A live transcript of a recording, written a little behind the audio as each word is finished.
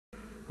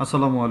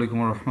আসসালামু আলাইকুম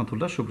ওয়া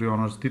রাহমাতুল্লাহ। সুপ্রিয়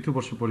অনার্স দ্বিতীয়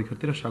বর্ষের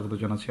পরীক্ষার্থীরা, স্বাগত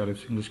জানাচ্ছি আরিফ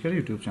ইংলিশ কেয়ার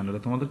ইউটিউব চ্যানেলে।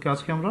 তোমাদেরকে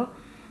আজকে আমরা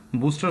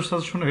বুস্টার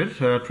সাজেশনের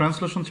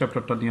ট্রান্সলেশন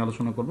চ্যাপ্টারটা নিয়ে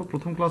আলোচনা করব।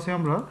 প্রথম ক্লাসে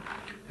আমরা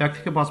 1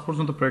 থেকে 5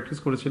 পর্যন্ত প্র্যাকটিস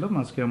করেছিলাম।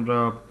 আজকে আমরা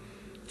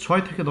 6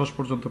 থেকে 10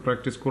 পর্যন্ত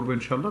প্র্যাকটিস করবো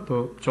ইনশাআল্লাহ। তো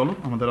চলো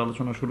আমাদের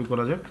আলোচনা শুরু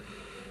করা যাক।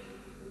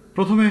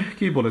 প্রথমে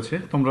কি বলেছে,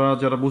 তোমরা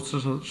যারা বুস্টার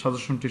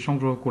সাজেশনটি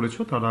সংগ্রহ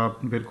করেছো তারা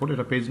বের করে,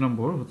 এটা পেজ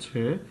নম্বর হচ্ছে,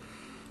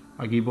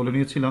 আগেই বলে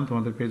নিয়েছিলাম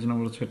তোমাদের পেজ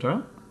নম্বর হচ্ছে এটা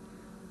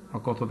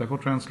কত, দেখো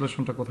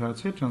ট্রান্সলেশনটা কোথায়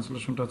আছে।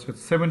 ট্রান্সলেশনটা আছে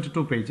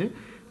 72 পেজে।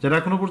 যারা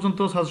এখনো পর্যন্ত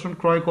সাজেশন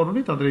ক্রয়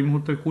করনি তাদের এই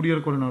মুহূর্তে কুরিয়ার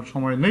করে নেওয়ার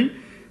সময় নেই।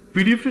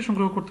 পিডিএফটি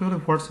সংগ্রহ করতে হলে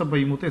হোয়াটসঅ্যাপ বা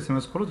ইমোতে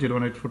SMS করো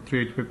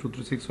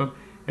 01843852361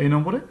 এই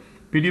নম্বরে।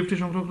 পিডিএফটি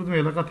সংগ্রহ করে তুমি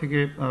এলাকা থেকে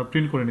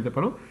প্রিন্ট করে নিতে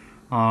পারো,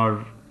 আর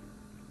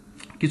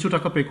কিছু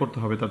টাকা পে করতে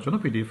হবে তার জন্য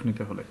পিডিএফ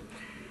নিতে হলে।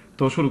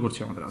 তো শুরু করছি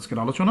আমাদের আজকের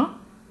আলোচনা।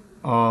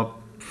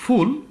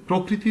 ফুল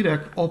প্রকৃতির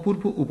এক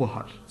অপূর্ব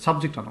উপহার।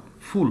 সাবজেক্ট আনো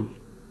ফুল,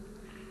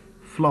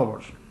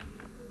 ফ্লাওয়ার,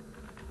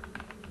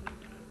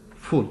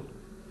 ফুল।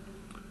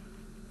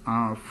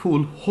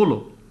 ফুল হলো,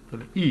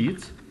 তাহলে ইজ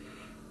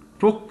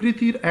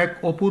প্রকৃতির এক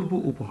অপূর্ব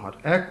উপহার।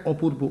 এক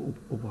অপূর্ব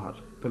উপহার,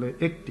 তাহলে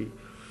একটি।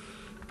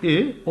 এ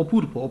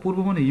অপূর্ব, অপূর্ব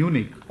মানে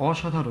ইউনিক,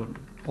 অসাধারণ।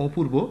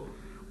 অপূর্ব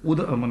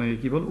মানে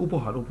কি বল,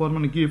 উপহার। উপহার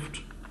মানে গিফট।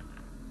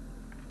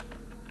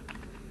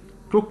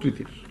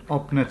 প্রকৃতির,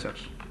 অফ নেচার।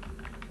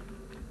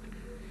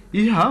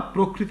 ইহা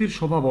প্রকৃতির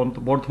শোভা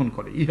বর্ধন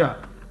করে। ইহা,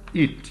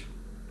 ইট,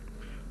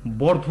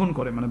 বর্ধন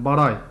করে মানে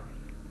বাড়ায়।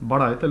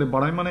 বাড়ায়, তাহলে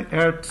বাড়ায় মানে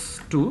অ্যাডস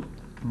টু,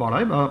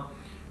 বাড়ায় বা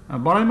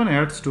বাড়ায় মানে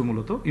অ্যাডস টু।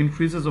 মূলত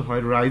ইনক্রিজেসও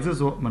হয়,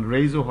 রাইজেসও মানে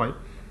রেইজও হয়।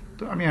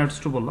 তো আমি অ্যাডস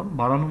টু বললাম,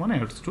 বাড়ানো মানে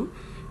অ্যাডস টু,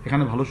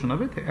 এখানে ভালো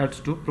শোনাবে। অ্যাডস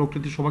টু,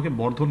 প্রকৃতির শোভাকে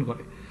বর্ধন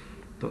করে।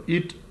 তো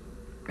ইট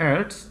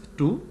অ্যাডস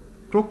টু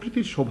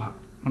প্রকৃতির শোভা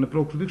মানে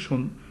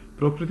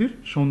প্রকৃতির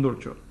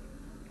সৌন্দর্য।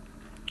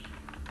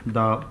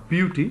 দ্য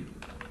বিউটি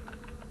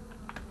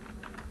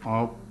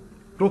অফ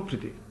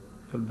প্রকৃতি,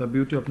 দ্য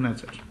বিউটি অফ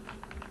নেচার।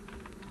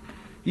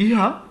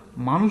 ইহা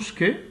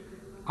মানুষকে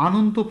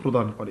আনন্দ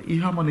প্রদান করে।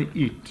 ইহা মানে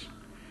ইট,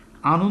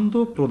 আনন্দ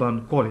প্রদান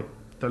করে।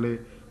 তাহলে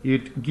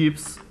ইট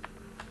গিভস,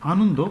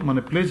 আনন্দ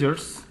মানে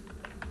pleasures,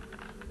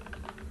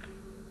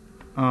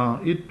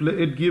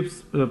 it gives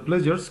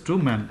pleasures to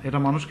man. এটা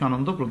মানুষকে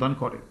আনন্দ প্রদান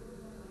করে।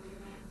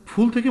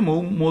 ফুল থেকে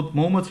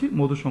মৌমাছি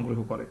মধু সংগ্রহ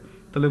করে।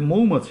 তাহলে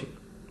মৌমাছি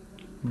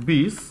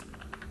বীজ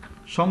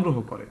সংগ্রহ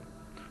করে।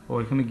 ও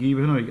এখানে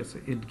গিভেন হয়ে গেছে,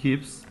 it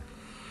gives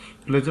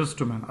pleasures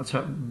to man. আচ্ছা,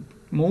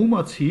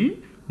 মৌমাছি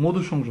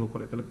মধু সংগ্রহ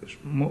করে। তাহলে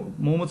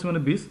মৌমাছি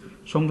মানে বীজ,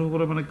 সংগ্রহ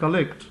করে মানে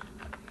কালেক্ট,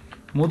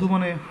 মধু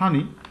মানে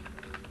হানি।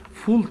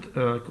 ফুল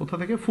কোথা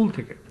থেকে? ফুল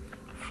থেকে,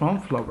 ফ্রম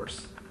ফ্লাওয়ার্স,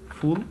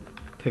 ফুল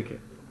থেকে।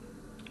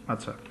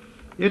 আচ্ছা,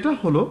 এটা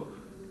হলো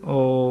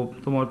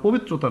তোমার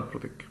পবিত্রতার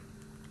প্রতীক।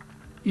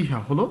 ইহা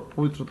হলো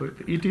পবিত্রতা।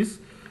 It is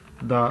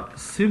the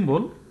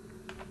symbol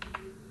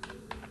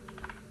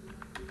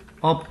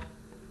of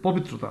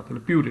পবিত্রতা,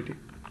 তাহলে পিউরিটি।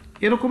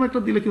 এরকম একটা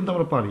দিলে কিন্তু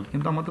আমরা পারি,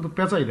 কিন্তু আমাদের তো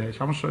পেঁচাই দেয়।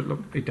 সমস্যা হলো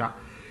এটা।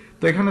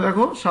 তো এখানে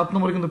দেখো 7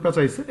 নম্বরে কিন্তু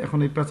পেঁচাইছে। এখন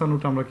এই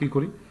পেঁচানোটা আমরা কি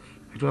করি,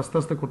 একটু আস্তে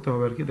আস্তে করতে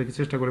হবে আর কি, দেখি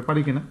চেষ্টা করে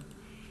পারি কিনা।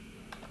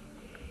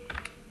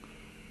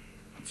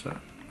 আচ্ছা,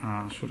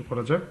 শুরু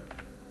করা যাক।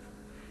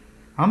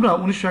 আমরা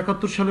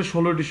 1971 সালে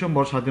 16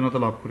 ডিসেম্বর স্বাধীনতা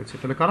লাভ করেছি।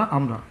 তাহলে কারা?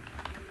 আমরা।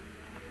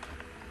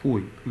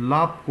 ওই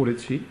লাভ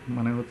করেছি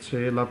মানে হচ্ছে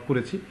লাভ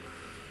করেছি,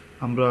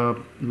 আমরা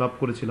লাভ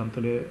করেছিলাম।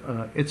 তাহলে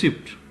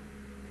অ্যাচিভড,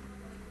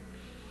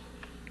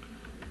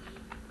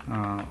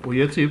 ওই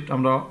অ্যাচিভড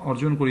আমরা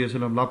অর্জন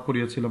করিয়েছিলাম, লাভ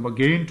করিয়েছিলাম, বা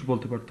গেইনড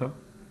বলতে পারতাম।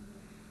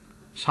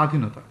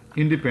 স্বাধীনতা,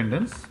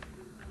 ইন্ডিপেন্ডেন্স।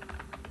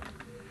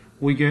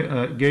 উই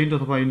গেইনড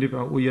অথবা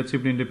উই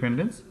অ্যাচিভড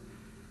ইন্ডিপেন্ডেন্স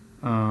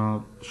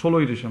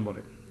 16ই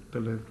ডিসেম্বরে।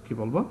 তাহলে কি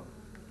বলবো,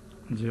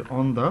 যে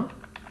on the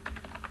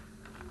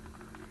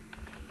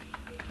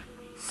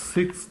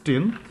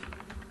 16th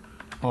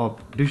of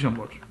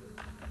December,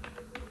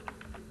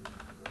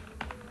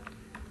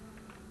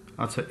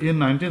 আচ্ছা, in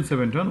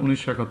 1971,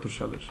 1971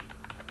 সালের।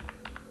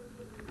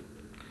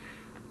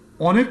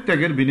 অনেক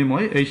ত্যাগের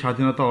বিনিময়ে এই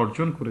স্বাধীনতা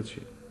অর্জন করেছি।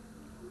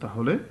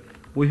 তাহলে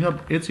উই হ্যাভ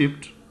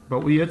অ্যাচিভড বা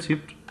উই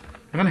অ্যাচিভড,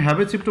 এখানে হ্যাভ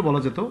অ্যাচিভড বলা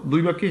যেত,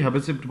 দুই বাক্যে হ্যাভ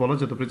অ্যাচিভড বলা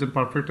যেত, প্রেজেন্ট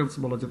পারফেক্ট টেন্স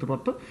বলা যেতে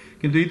পারতো,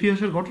 কিন্তু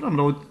ইতিহাসের ঘটনা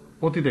আমরা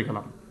অতীতে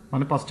গেলাম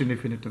মানে পাস্ট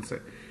ইনডিফিনিট টেন্সে।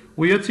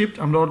 উই অ্যাচিভড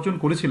আমরা অর্জন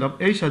করেছিলাম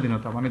এই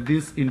স্বাধীনতা মানে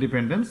দিস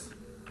ইন্ডিপেন্ডেন্স,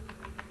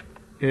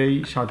 এই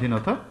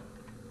স্বাধীনতা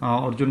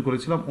অর্জন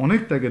করেছিলাম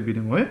অনেক ত্যাগের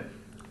বিনিময়ে,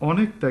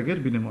 অনেক ত্যাগের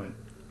বিনিময়ে।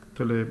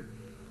 তাহলে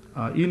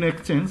ইন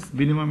এক্সচেঞ্জ,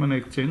 বিনিময় মানে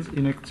এক্সচেঞ্জ,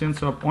 ইন এক্সচেঞ্জ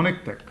অফ অনেক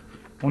ত্যাগ।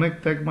 অনেক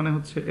ত্যাগ মানে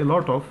হচ্ছে এ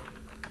লট অফ,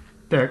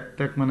 ত্যাগ,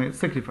 ত্যাগ মানে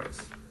স্যাক্রিফাইস।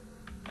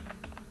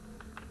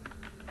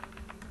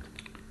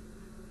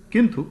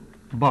 কিন্তু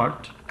বাট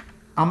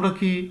আমরা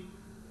কি,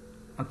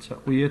 আচ্ছা,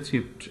 we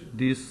achieved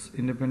this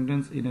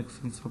independence in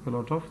exchange of A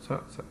lot of,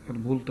 এর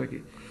ভুলটা কি?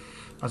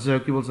 আচ্ছা,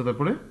 কি বলছে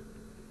তারপরে,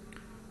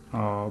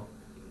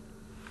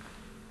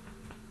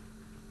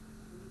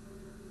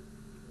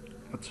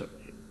 আচ্ছা,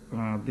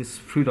 this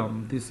freedom,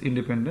 this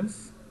independence,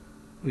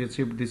 we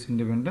achieve this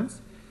independence.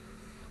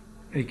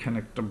 এইখানে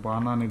একটা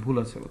বানানে ভুল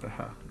আছে বোধহয়।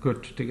 হ্যাঁ, গুড,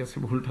 ঠিক আছে,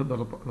 ভুলটা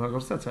ধরা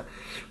করছে। আচ্ছা,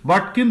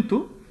 বাট কিন্তু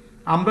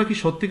আমরা কি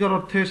সত্যিকার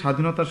অর্থে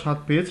স্বাধীনতার স্বাদ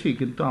পেয়েছি?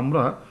 কিন্তু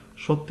আমরা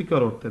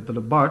সত্যিকার অর্থে,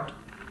 তাহলে বাট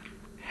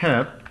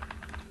হ্যাভ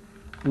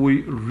উই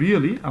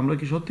রিয়েলি, আমরা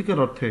কি সত্যিকার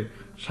অর্থে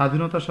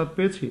স্বাধীনতার স্বাদ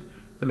পেয়েছি?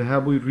 তাহলে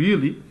হ্যাভ উই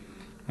রিয়েলি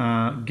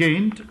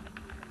গেইনড,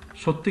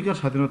 সত্যিকার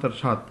স্বাধীনতার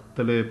স্বাদ,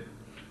 তাহলে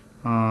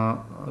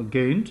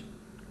gained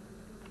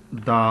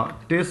the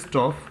test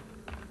of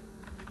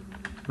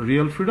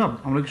real freedom,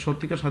 আমরা কি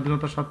সত্যিকার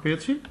স্বাধীনতার স্বাদ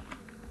পেয়েছি?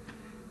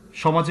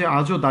 সমাজে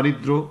আজও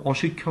দারিদ্র,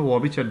 অশিক্ষা ও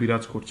অবিচার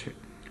বিরাজ করছে।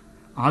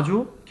 আজও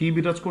কি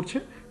বিরাজ করছে?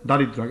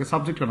 দারিদ্র। আগে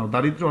সাবজেক্টটা নাও,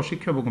 দারিদ্র,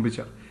 অশিক্ষা এবং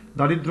অবিচার।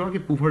 দারিদ্র আগে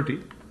পুভার্টি,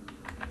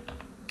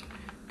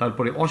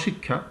 তারপরে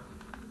অশিক্ষা।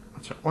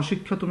 আচ্ছা,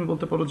 অশিক্ষা তুমি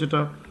বলতে পারো যেটা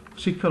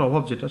শিক্ষার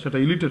অভাব, যেটা সেটা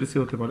ইলিটারেসি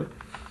হতে পারে,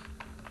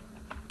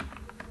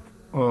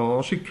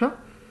 অশিক্ষা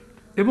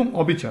এবং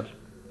অবিচার।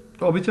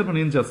 অবিচার মানে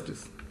ইনজাস্টিস,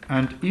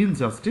 অ্যান্ড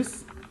ইনজাস্টিস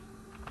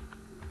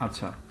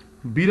আচ্ছা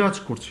বিরাজ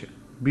করছে,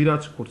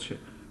 বিরাজ করছে।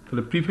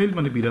 তাহলে প্রিভেইল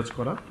মানে বিরাজ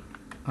করা,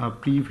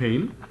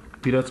 প্রিভেইল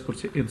বিরাজ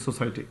করছে ইন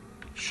সোসাইটি,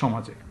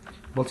 সমাজে।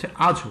 বলছে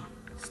আজও,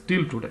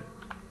 স্টিল টুডে,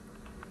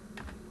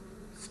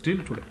 স্টিল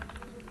টুডে,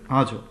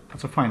 আজও।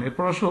 আচ্ছা ফাইন,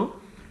 এরপর আসো,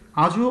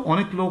 আজও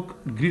অনেক লোক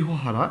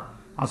গৃহহারা,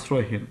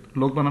 আশ্রয়হীন।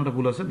 লোক বানানটা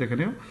ভুল আছে, দেখে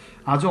নিও।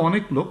 আজও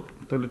অনেক লোক,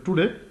 তাহলে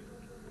টুডে,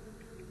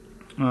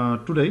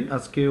 টুডে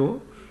আজকেও,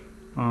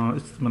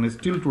 মানে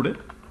স্টিল টুডে,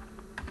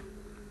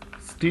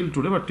 স্টিল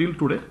টুডে বা টিল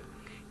টুডে,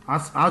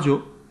 আজও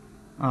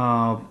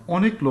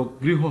অনেক লোক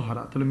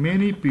গৃহহারা, তাহলে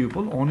মেনি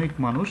পিপল, অনেক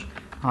মানুষ,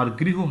 আর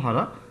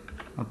গৃহহারা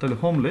তাহলে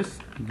হোমলেস,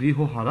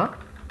 গৃহহারা,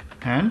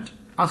 অ্যান্ড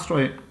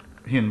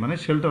আশ্রয়হীন মানে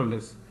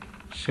শেল্টারলেস,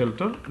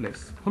 শেল্টারলেস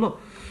হলো।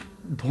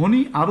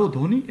 ধনী আরো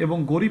ধনী এবং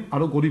গরিব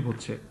আরো গরিব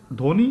হচ্ছে,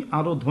 ধনী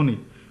আরো ধনী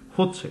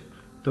হচ্ছে,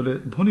 তাহলে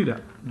ধনীরা,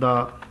 দ্য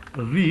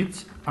রিচ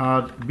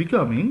আর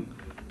বিকামিং,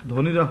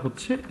 ধনীরা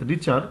হচ্ছে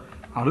রিচার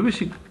আরো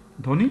বেশি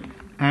ধনী,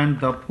 and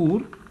the poor,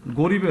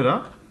 গরিবেরা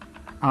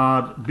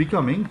R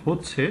becoming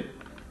হচ্ছে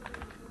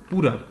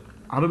পুরার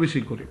আরো বেশি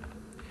গরিব।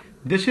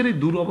 দেশের এই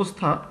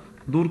দুরবস্থা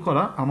দূর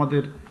করা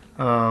আমাদের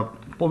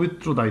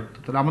পবিত্র দায়িত্ব,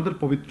 তাহলে আমাদের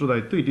পবিত্র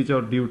দায়িত্ব, it is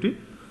our duty,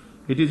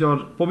 it is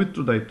our পবিত্র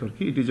দায়িত্ব আর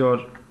কি, it is our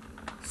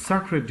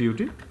sacred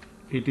duty,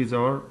 it is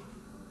our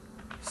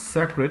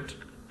sacred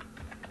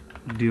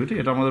duty,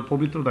 এটা আমাদের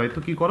পবিত্র দায়িত্ব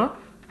কি করা?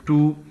 টু,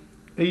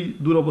 এই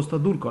দুরবস্থা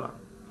দূর করা,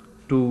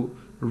 টু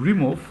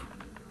রিমুভ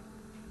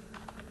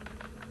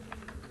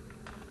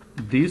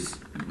দিস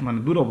মানে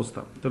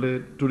দুরবস্থা, তাহলে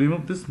to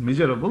remove this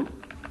miserable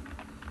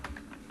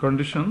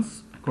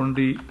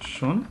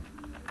condition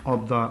of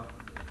the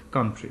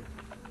country,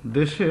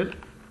 দেশের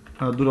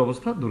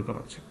দুরবস্থা দূর করা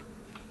হচ্ছে।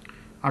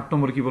 8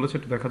 নম্বর কি বলেছে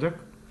একটু দেখা যাক।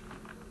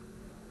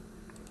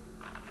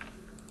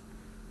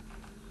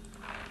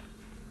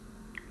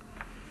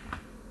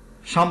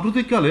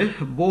 সাম্প্রতিককালে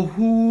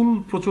বহুল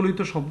প্রচলিত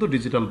শব্দ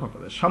ডিজিটাল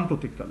বাংলাদেশ।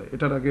 সাম্প্রতিককালে,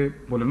 এটার আগে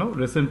বলে নাও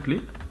রিসেন্টলি,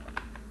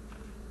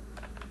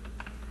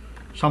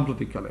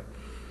 সাম্প্রতিককালে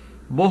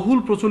বহুল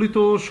প্রচলিত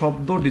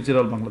শব্দ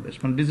ডিজিটাল বাংলাদেশ,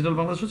 মানে ডিজিটাল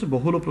বাংলাদেশ হচ্ছে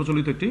বহুল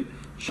প্রচলিত একটি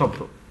শব্দ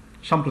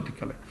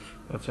সাম্প্রতিককালে।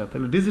 আচ্ছা,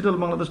 তাহলে ডিজিটাল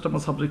বাংলাদেশটা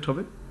আমার সাবজেক্ট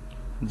হবে,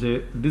 যে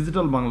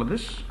ডিজিটাল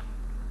বাংলাদেশ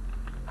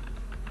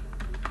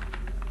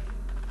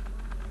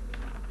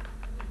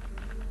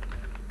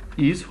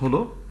ইজ হলো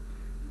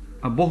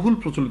বহুল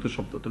প্রচলিত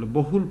শব্দ, তাহলে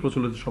বহুল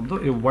প্রচলিত শব্দ,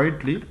 এ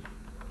ওয়াইডলি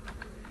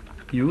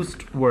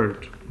ইউজড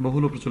ওয়ার্ড,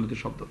 বহুল প্রচলিত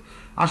শব্দ।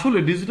 আসলে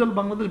ডিজিটাল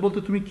বাংলাদেশ বলতে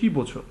তুমি কি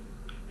বোঝো?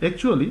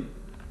 অ্যাকচুয়ালি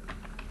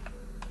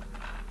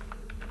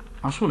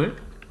আসলে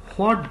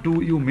what do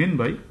you mean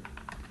by,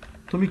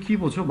 তুমি কি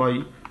বোঝো বাই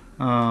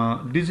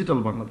ডিজিটাল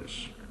বাংলাদেশ?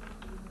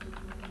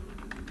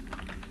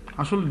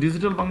 আসলে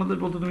ডিজিটাল বাংলাদেশ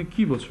বলতে তুমি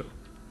কি বোঝো?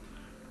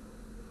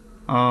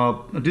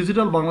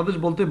 ডিজিটাল বাংলাদেশ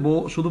বলতে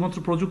শুধুমাত্র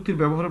প্রযুক্তির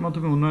ব্যবহারের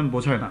মাধ্যমে উন্নয়ন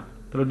বোঝায় না।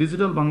 তাহলে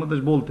ডিজিটাল বাংলাদেশ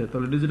বলতে,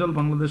 তাহলে digital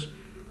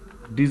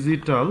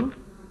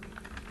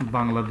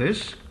Bangladesh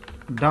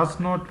does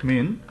not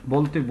mean,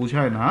 বলতে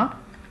বোঝায় না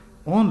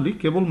অনলি,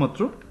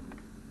 কেবলমাত্র,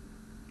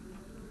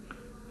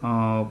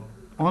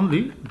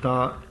 অনলি দ্য,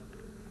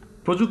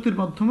 প্রযুক্তির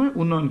মাধ্যমে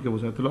উন্নয়নকে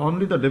বোঝায়। তাহলে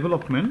অনলি দ্য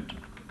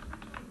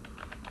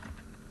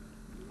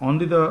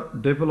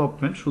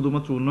ডেভেলপমেন্ট,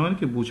 শুধুমাত্র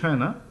উন্নয়নকে বোঝায়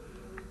না,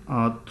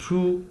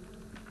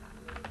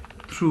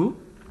 থ্রু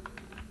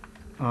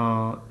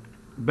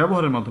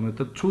ব্যবহারের মাধ্যমে,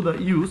 থ্রু দ্য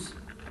ইউজ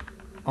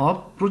অফ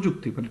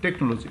প্রযুক্তি মানে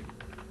টেকনোলজি,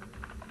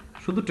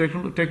 শুধু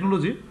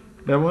টেকনোলজি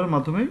ব্যবহারের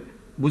মাধ্যমেই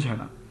বোঝায়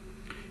না।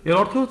 এর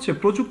অর্থ হচ্ছে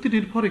প্রযুক্তি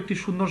নির্ভর একটি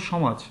সুন্দর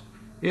সমাজ,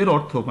 এর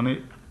অর্থ মানে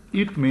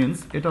ইট মিনস,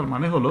 এটার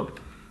মানে হলো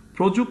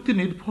প্রযুক্তি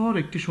নির্ভর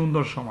একটি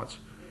সুন্দর সমাজ।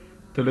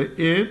 তাহলে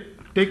এ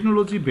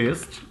টেকনোলজি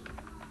বেসড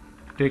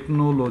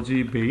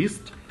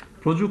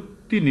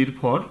প্রযুক্তি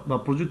নির্ভর বা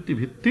প্রযুক্তি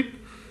ভিত্তিক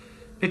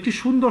একটি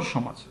সুন্দর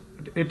সমাজ,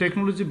 এ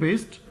টেকনোলজি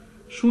বেসড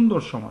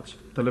সুন্দর সমাজ।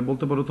 তাহলে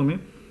বলতে পারো তুমি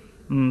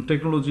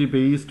টেকনোলজি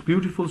বেসড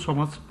বিউটিফুল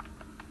সমাজ,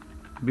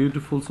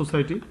 বিউটিফুল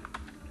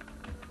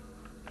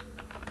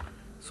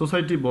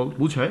সোসাইটি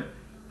বুঝায়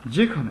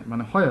যেখানে,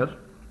 মানে হোয়ার,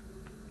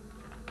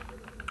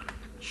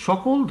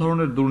 সকল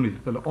ধরনের দুর্নীতি,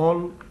 তাহলে অল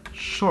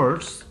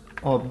সর্টস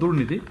অফ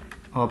দুর্নীতি,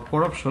 of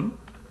corruption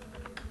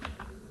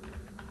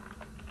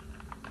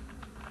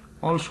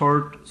all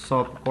sorts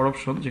of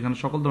corruption, যেখানে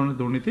সকল ধরনের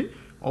দুর্নীতি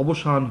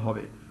অবসান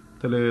হবে।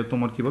 তাহলে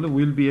তোমার কি বলে,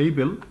 উইল বি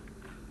এইবল,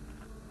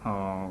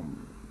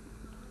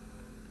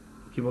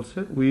 কি বলছে,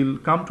 will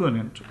come to an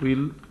end,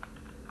 will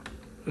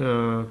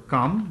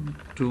come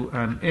to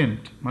an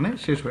end মানে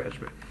শেষ হয়ে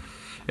আসবে।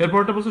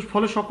 এরপরটা বলছে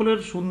ফলে সকলের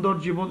সুন্দর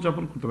জীবন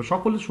যাপন করতে পারবে,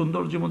 সকলের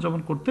সুন্দর জীবন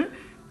যাপন করতে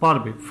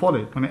পারবে,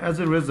 ফলে মানে অ্যাজ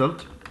এ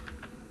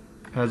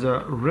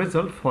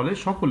রেজাল্ট ফলে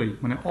সকলেই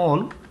মানে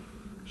অল,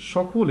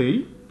 সকলেই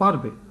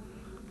পারবে,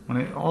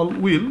 মানে অল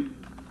উইল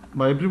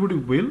বা এভরিবডি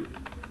উইল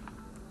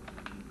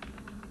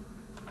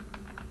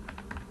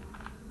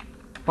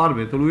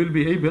পারবে। তো উইল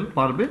বি এইবল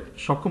পারবে,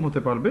 সক্ষম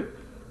হতে পারবে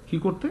কি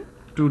করতে,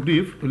 টু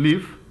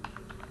লিভ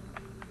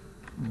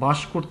বাস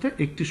করতে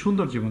একটি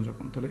সুন্দর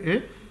জীবনযাপন। তাহলে এ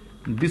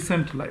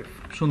ডিসেন্ট লাইফ,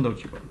 সুন্দর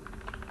জীবন।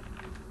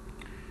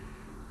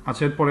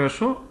 আচ্ছা এরপরে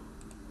আসো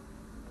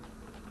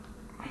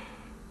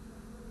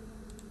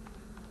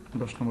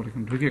 10 নম্বর,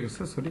 এখানে ঢুকে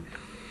গেছে, সরি।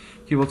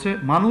 কি বলছে,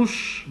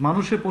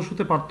 মানুষের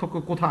পশুতে পার্থক্য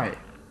কোথায়?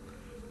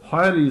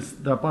 হোয়ার ইজ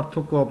দ্য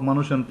পার্থক্য অফ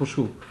মানুষ অ্যান্ড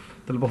পশু?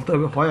 তাহলে বলতে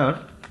হবে হোয়ার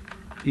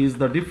ইজ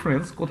দ্য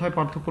ডিফারেন্স, কোথায়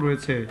পার্থক্য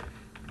রয়েছে,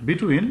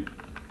 বিটুইন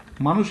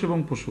মানুষ এবং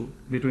পশু,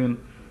 বিটুইন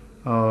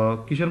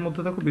কিসের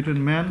মধ্যে দেখো, বিটুইন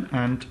ম্যান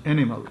অ্যান্ড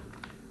অ্যানিমাল,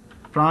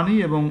 প্রাণী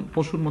এবং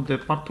পশুর মধ্যে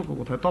পার্থক্য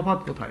কোথায়, তফাৎ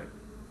কোথায়?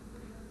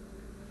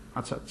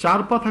 আচ্ছা, 4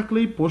 পা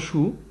থাকলেই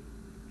পশু,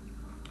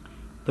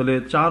 তাহলে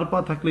 4 পা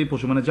থাকলেই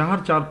পশু মানে যাহার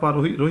 4 পা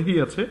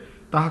রহিয়াছে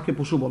তাহাকে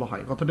পশু বলা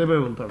হয়। কথাটা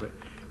এভাবে বলতে হবে,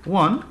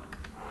 ওয়ান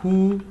হু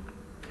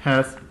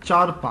হ্যাজ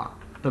 4 পা,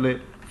 তাহলে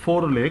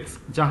 4 legs,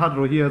 যাহার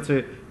রহিয়াছে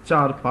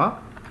 4 পা,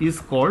 ইজ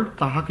কল্ড,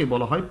 তাহাকে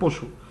বলা হয়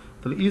পশু।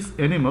 তাহলে ইজ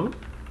অ্যানিমাল,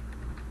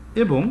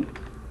 এবং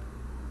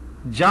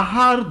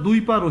যাহার 2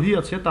 পা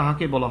রহিয়াছে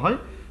তাহাকে বলা হয়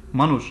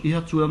মানুষ,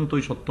 ইহা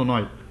চূড়ান্তই সত্য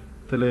নয়।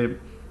 তাহলে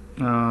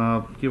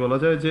কি বলা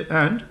যায় যে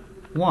অ্যান্ড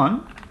ওয়ান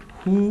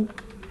হু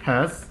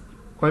হ্যাজ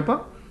কয় পা,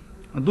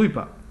 2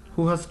 পা,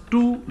 হু হ্যাজ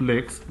 2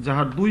 legs,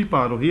 যাহার 2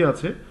 পা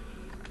রহিয়াছে,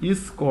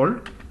 ইজ কল্ড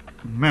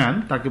ম্যান,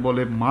 তাকে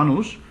বলে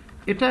মানুষ।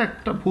 এটা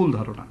একটা ভুল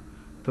ধারণা।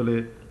 তাহলে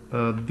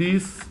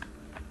দিস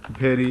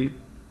ভেরি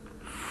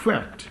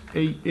ফ্যাক্ট,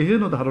 এই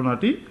এহেন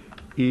ধারণাটি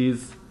ইজ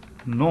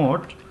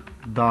নট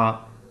দ্য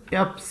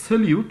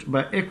অ্যাবসলিউট বা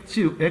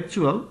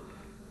অ্যাকচুয়াল,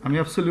 আমি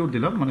অ্যাবসলিউট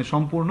দিলাম মানে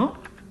সম্পূর্ণ,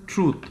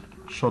 ট্রুথ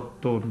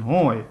সত্য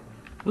নয়,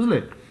 বুঝলে?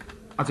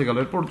 আচ্ছা গেল,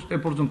 এ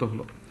পর্যন্ত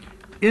হলো।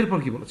 এরপর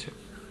কি বলেছে,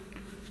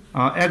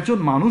 একজন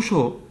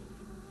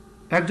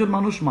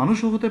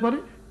মানুষও হতে পারে,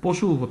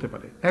 পশুও হতে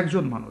পারে,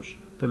 একজন মানুষ।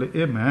 তাহলে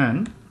এ ম্যান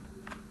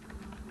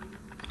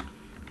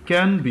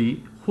ক্যান বি,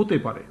 হতে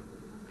পারে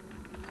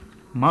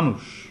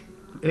মানুষ,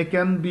 এ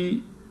ক্যান বি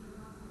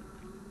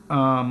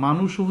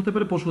মানুষও হতে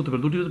পারে, পশু হতে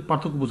পারে, দুটি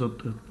পার্থক্য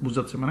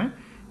বোঝাচ্ছে। মানে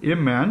a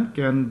man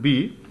can be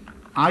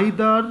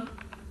either,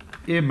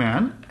 a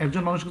man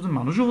একজন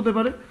মানুষও হতে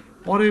পারে,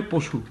 অর এ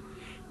পশু,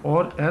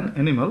 অর অ্যান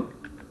অ্যানিমাল,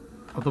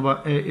 অথবা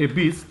এ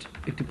বিস্ট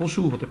একটি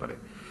পশু হতে পারে।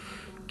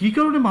 কি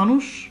কারণে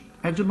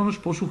একজন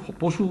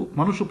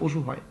মানুষ ও পশু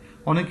হয়?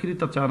 অনেকেরই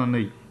তার জানা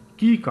নেই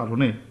কি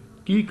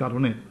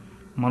কারণে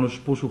মানুষ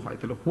পশু হয়।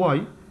 তাহলে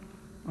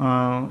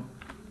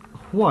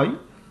হোয়াই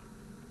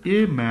এ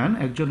ম্যান,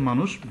 একজন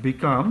মানুষ,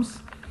 বিকামস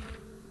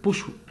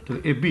পশু,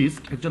 তাহলে এ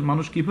বিস্ট একজন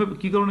মানুষ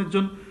কি কারণে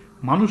একজন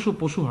মানুষ ও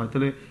পশু হয়?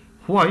 তাহলে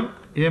why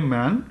a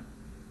man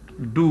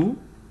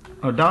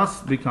does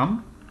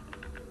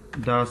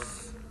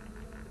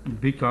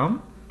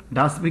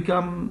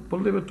become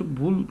বললে একটু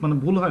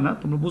ভুল হয় না,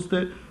 তোমরা বুঝতে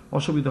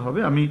অসুবিধা হবে,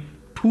 আমি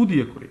টু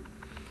দিয়ে করি।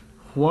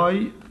 Why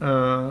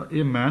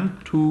a man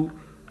to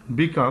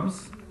becomes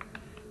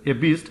a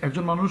beast,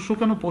 একজন মানুষও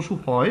কেন পশু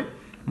হয়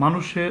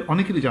মানুষের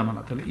অনেকেরই জানা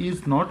না। তাহলে ইজ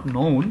নট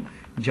নোন,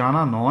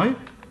 জানা নয়,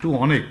 টু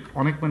অনেক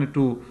মানে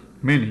টু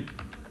মেনি,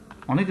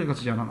 অনেকের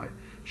কাছে জানা নয়।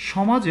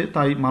 সমাজে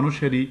তাই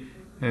মানুষেরই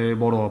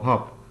বড়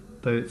অভাব।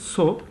 তাই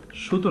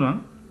সুতরাং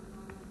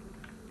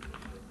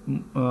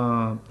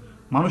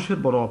মানুষের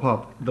বড় অভাব।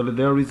 তাহলে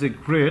দেয়ার ইজ এ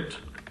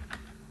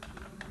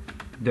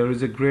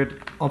গ্রেট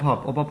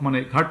অভাব মানে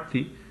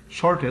ঘাটতি,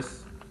 শর্টেজ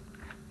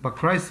বা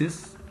crisis.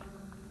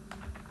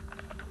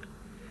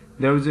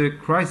 There is a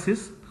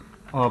crisis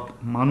of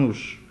মানুষ,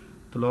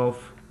 তাহলে অফ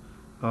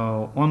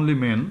অনলি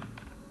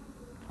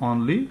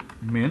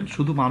মেন,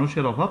 শুধু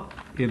মানুষের অভাব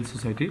ইন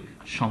সোসাইটি,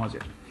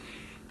 সমাজের।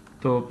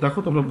 তো দেখো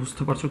তোমরা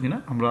বুঝতে পারছো কিনা,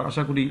 আমরা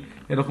আশা করি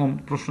এরকম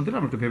প্রশ্ন দিলে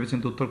আমরা একটু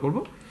ভেবেচিন্তে উত্তর করব।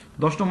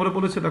 10 নম্বরে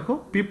বলেছে দেখো,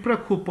 পিঁপড়া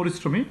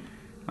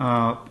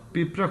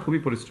খুবই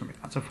পরিশ্রমী।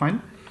 আচ্ছা ফাইন,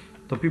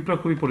 তো পিঁপড়া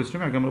খুবই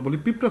পরিশ্রমী, আগে আমরা বলি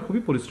পিঁপড়া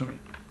খুবই পরিশ্রমী।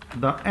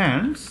 দ্য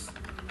অ্যান্টস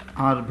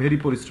আর ভেরি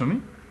পরিশ্রমী,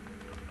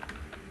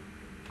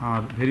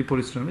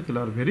 তাহলে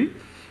আর ভেরি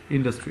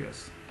ইন্ডাস্ট্রিয়াস।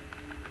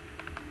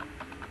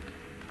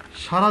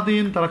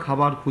 সারাদিন তারা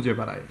খাবার খুঁজে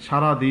বেড়ায়,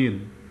 সারাদিন,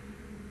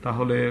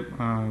 তাহলে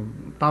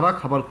তারা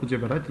খাবার খুঁজে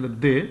বেড়ায়, তাহলে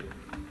দে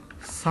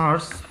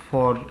সার্চ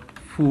ফর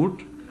ফুড,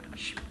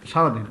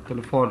 সারাদিন,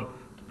 তাহলে ফর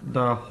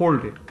দ্য হোল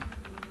ডে,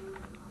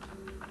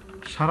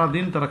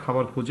 সারাদিন তারা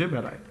খাবার খুঁজে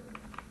বেড়ায়।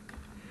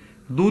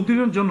 2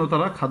 দিনের জন্য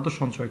তারা খাদ্য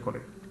সঞ্চয় করে,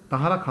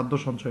 তাহারা খাদ্য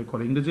সঞ্চয়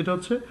করে, ইংরেজিটা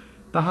হচ্ছে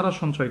তাহারা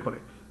সঞ্চয় করে।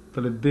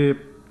 তাহলে দে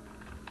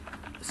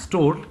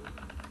স্টোর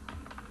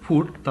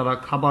ফুড, তারা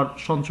খাবার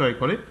সঞ্চয়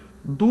করে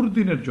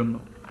দুর্দিনের জন্য।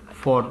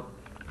 For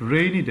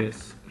rainy days,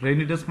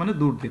 rainy days মানে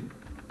দুর্দিন।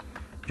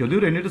 যদিও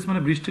রেইনি ডেজ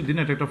মানে বৃষ্টির দিন,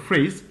 এটা একটা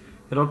ফ্রেজ,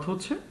 এর অর্থ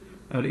হচ্ছে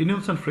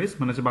ইনোসেন্ট ফ্রেজ,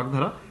 মানে হচ্ছে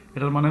বাগধারা।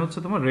 এটার মানে হচ্ছে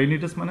তোমার রেইনি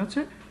ডেজ মানে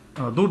হচ্ছে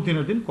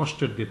দুর্দিনের দিন,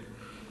 কষ্টের দিন।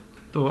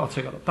 তো আচ্ছা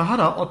গেল,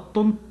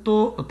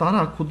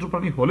 তাহারা ক্ষুদ্র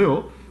প্রাণী হলেও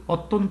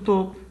অত্যন্ত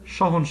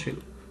সহনশীল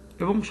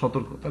এবং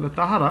সতর্ক। তাহলে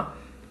তাহারা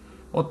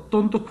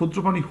অত্যন্ত ক্ষুদ্র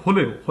প্রাণী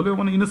হলেও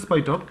মানে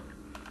ইনস্পাইট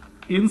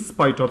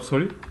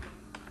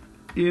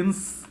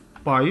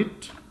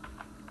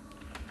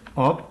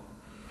অফ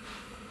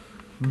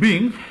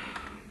বিং,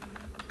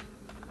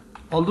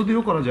 অলদো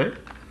দিয়েও করা যায়।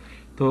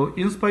 তো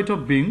ইনস্পাইট অফ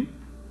বিং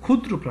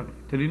ক্ষুদ্র প্রাণী,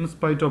 তাহলে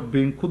ইনস্পাইট অফ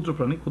বিং ক্ষুদ্র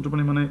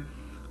প্রাণী মানে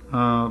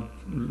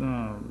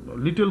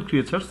লিটল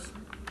ক্রিয়েচার্স,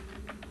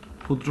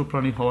 ক্ষুদ্র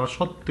প্রাণী হওয়া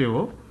সত্ত্বেও,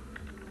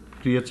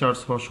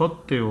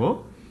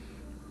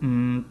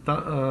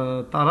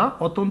 তারা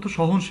অত্যন্ত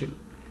সহনশীল।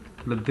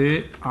 দে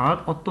আর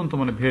অত্যন্ত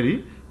মানে ভেরি,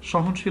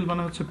 সহনশীল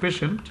মানে হচ্ছে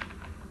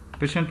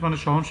পেশেন্ট মানে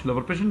সহনশীল,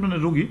 আবার পেশেন্ট মানে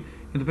রোগী,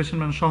 কিন্তু পেশেন্ট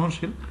মানে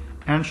সহনশীল,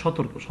 অ্যান্ড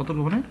সতর্ক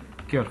মানে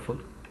কেয়ারফুল।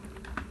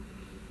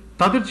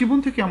 তাদের জীবন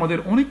থেকে আমাদের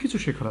অনেক কিছু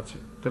শেখার আছে।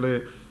 তাহলে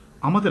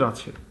আমাদের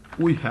আছে,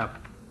 উই হ্যাভ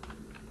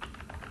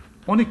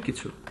অনেক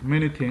কিছু,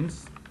 মেনি থিংস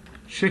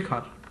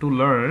শেখার, টু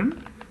লার্ন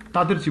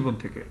তাদের জীবন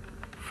থেকে,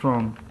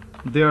 ফ্রম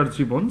দেয়ার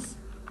জীবনস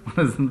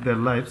মানে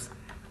দেয়ার লাইফস,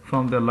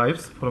 ফ্রম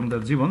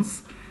দেয়ার জীবনস।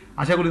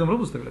 আশা করি তোমরা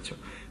বুঝতে পেরেছো।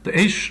 তো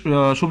এই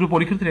সুপ্রিয়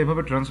পরীক্ষার্থীরা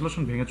এইভাবে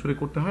ট্রান্সলেশন ভেঙে চুরে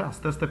করতে হয়,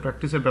 আস্তে আস্তে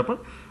প্র্যাকটিসের ব্যাপার।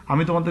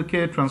 আমি তোমাদেরকে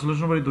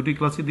ট্রান্সলেশন বাড়ি 2টি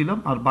ক্লাসই দিলাম,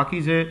 আর বাকি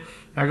যে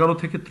 11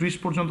 থেকে 30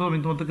 পর্যন্ত আমি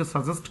তোমাদেরকে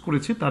সাজেস্ট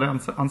করেছি, তার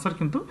আনসার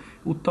কিন্তু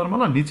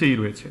উত্তরমালা নিচেই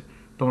রয়েছে।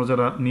 তোমরা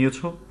যারা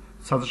নিয়েছো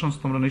সাজেশনস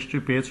তোমরা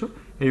নিশ্চয়ই পেয়েছো।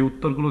 এই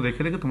উত্তরগুলো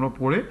দেখে রেখে তোমরা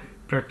পড়ে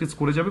প্র্যাকটিস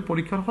করে যাবে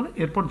পরীক্ষার হলে।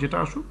 এরপর যেটা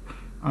আসুক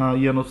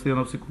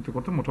ইয়ানফসি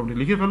করতে মোটামুটি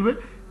লিখে ফেলবে,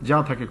 যা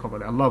থাকে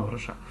কপালে, আল্লাহ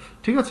ভরসা।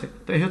 ঠিক আছে,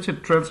 তো এই হচ্ছে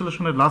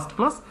ট্রান্সলেশনের লাস্ট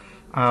ক্লাস।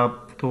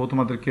 তো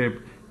তোমাদেরকে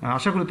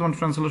আশা করি তোমার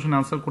ট্রান্সলেশনে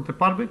আনসার করতে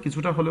পারবে,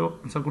 কিছুটা হলেও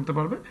আনসার করতে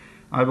পারবে,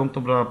 এবং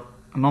তোমরা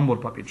নম্বর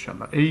পাবে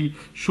ইনশাল্লাহ। এই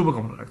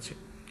শুভকামনা রাখছি।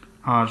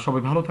 আর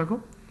সবাই ভালো থাকো।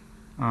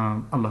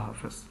 আল্লাহ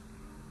হাফেজ।